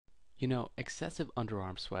Excessive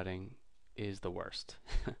underarm sweating is the worst.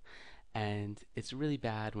 And it's really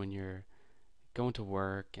bad when you're going to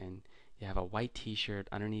work and you have a white t shirt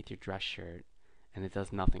underneath your dress shirt and it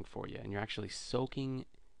does nothing for you. And you're actually soaking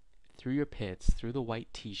through your pits, through the white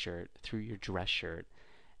t shirt, through your dress shirt,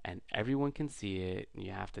 and everyone can see it. And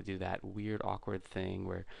you have to do that weird, awkward thing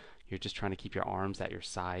where you're just trying to keep your arms at your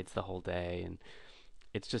sides the whole day. And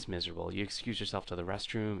it's just miserable. You excuse yourself to the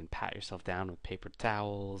restroom and pat yourself down with paper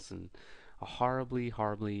towels and a horribly,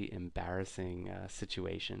 horribly embarrassing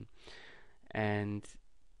situation. And,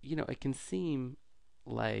 it can seem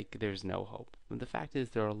like there's no hope. But the fact is,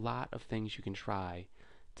 there are a lot of things you can try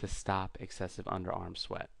to stop excessive underarm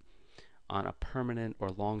sweat on a permanent or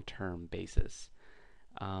long term basis.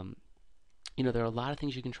 Um, there are a lot of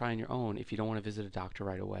things you can try on your own if you don't want to visit a doctor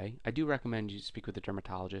right away. I do recommend you speak with a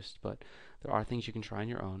dermatologist, but there are things you can try on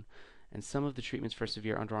your own. And some of the treatments for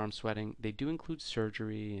severe underarm sweating, they do include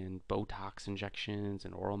surgery and Botox injections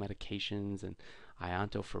and oral medications and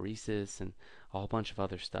iontophoresis and a whole bunch of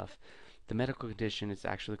other stuff. The medical condition is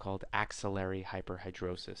actually called axillary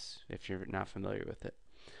hyperhidrosis, if you're not familiar with it.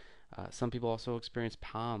 Some people also experience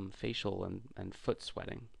palm, facial, and foot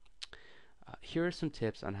sweating. Here are some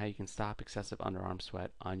tips on how you can stop excessive underarm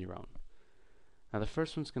sweat on your own. Now, the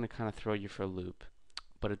first one's going to kind of throw you for a loop,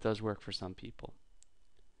 but it does work for some people.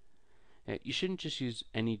 You shouldn't just use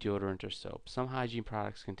any deodorant or soap. Some hygiene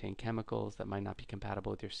products contain chemicals that might not be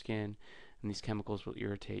compatible with your skin, and these chemicals will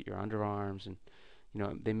irritate your underarms, and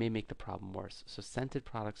they may make the problem worse. So, scented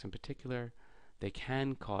products in particular, they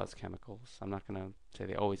can cause chemicals. I'm not going to say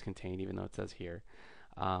they always contain, even though it says here,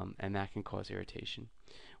 and that can cause irritation.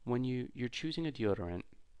 When you're choosing a deodorant,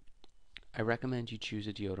 I recommend you choose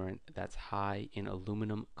a deodorant that's high in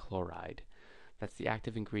aluminum chloride. That's the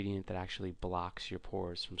active ingredient that actually blocks your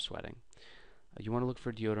pores from sweating. You want to look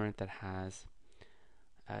for deodorant that has,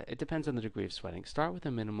 it depends on the degree of sweating. Start with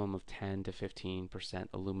a minimum of 10 to 15%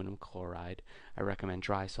 aluminum chloride. I recommend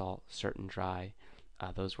dry salt, certain dry.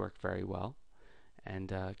 Those work very well.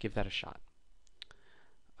 And give that a shot.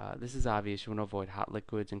 This is obvious. You want to avoid hot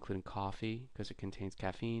liquids, including coffee, because it contains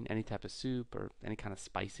caffeine, any type of soup, or any kind of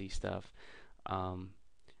spicy stuff. Um,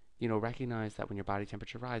 Recognize that when your body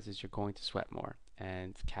temperature rises, you're going to sweat more.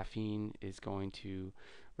 And caffeine is going to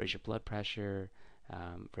raise your blood pressure,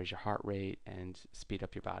 raise your heart rate, and speed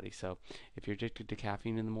up your body. So if you're addicted to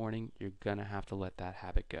caffeine in the morning, you're going to have to let that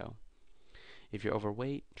habit go. If you're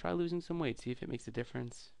overweight, try losing some weight. See if it makes a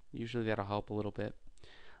difference. Usually that'll help a little bit.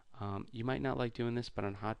 You might not like doing this, but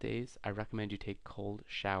on hot days, I recommend you take cold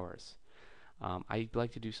showers. I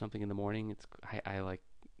like to do something in the morning. I like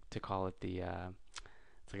to call it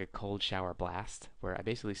it's like a cold shower blast, where I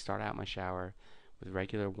basically start out my shower with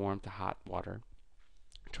regular warm to hot water.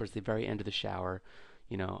 Towards the very end of the shower,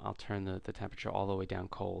 I'll turn the temperature all the way down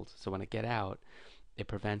cold. So when I get out, it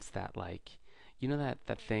prevents that, like,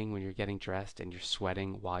 that thing when you're getting dressed and you're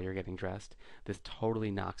sweating while you're getting dressed. This totally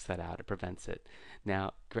knocks that out. It prevents it.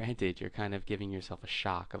 Now, granted, you're kind of giving yourself a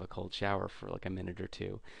shock of a cold shower for like a minute or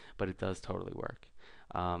two, but it does totally work.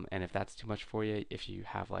 And if that's too much for you, if you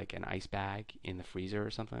have like an ice bag in the freezer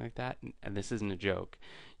or something like that, and this isn't a joke,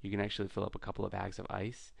 you can actually fill up a couple of bags of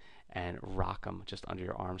ice and rock them just under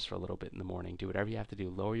your arms for a little bit in the morning. Do whatever you have to do.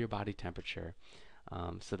 Lower your body temperature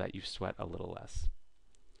so that you sweat a little less.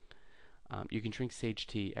 You can drink sage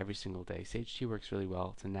tea every single day. Sage tea works really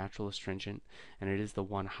well. It's a natural astringent, and it is the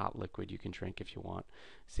one hot liquid you can drink if you want.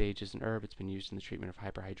 Sage is an herb. It's been used in the treatment of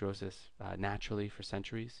hyperhidrosis naturally for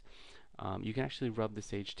centuries. You can actually rub the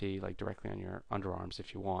sage tea like directly on your underarms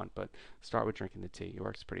if you want, but start with drinking the tea. It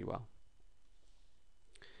works pretty well.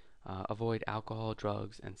 Avoid alcohol,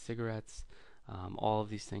 drugs, and cigarettes. All of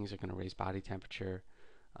these things are going to raise body temperature.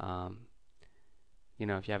 Um,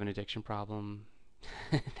 if you have an addiction problem,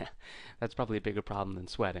 that's probably a bigger problem than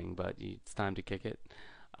sweating, but it's time to kick it.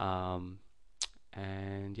 Um,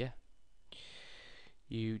 and yeah,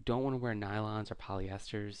 you don't want to wear nylons or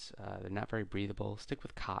polyesters. They're not very breathable. Stick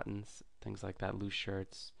with cottons, things like that, loose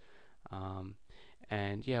shirts. Um,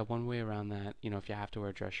 and yeah, one way around that, if you have to wear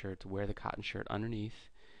a dress shirt, to wear the cotton shirt underneath.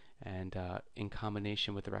 And in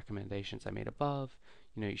combination with the recommendations I made above,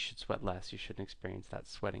 you should sweat less. You shouldn't experience that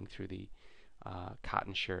sweating through the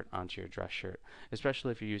cotton shirt onto your dress shirt,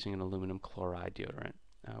 especially if you're using an aluminum chloride deodorant,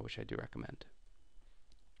 which I do recommend.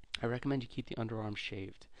 I recommend you keep the underarm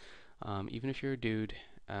shaved. Even if you're a dude,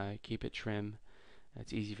 keep it trim.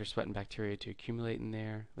 It's easy for sweat and bacteria to accumulate in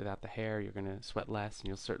there. Without the hair, you're going to sweat less, and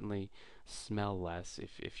you'll certainly smell less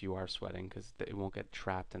if you are sweating, because it won't get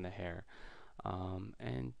trapped in the hair.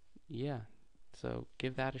 And yeah, so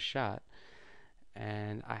give that a shot.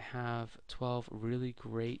 And I have 12 really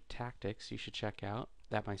great tactics you should check out.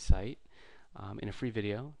 at my site in a free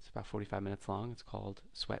video. It's about 45 minutes long. It's called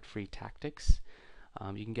Sweat Free Tactics.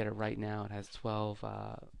 You can get it right now. It has 12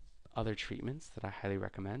 other treatments that I highly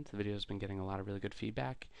recommend. The video has been getting a lot of really good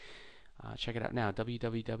feedback. Check it out now,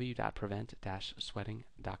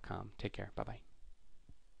 www.prevent-sweating.com. Take care. Bye-bye.